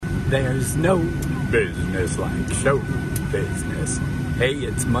There's no business like show business. Hey,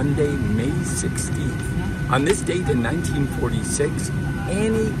 it's Monday, May 16th. On this date in 1946,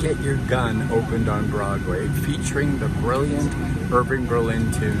 Annie Get Your Gun opened on Broadway, featuring the brilliant Irving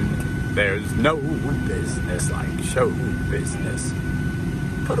Berlin tune, There's No Business Like Show Business.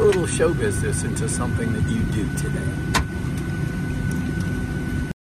 Put a little show business into something that you do today.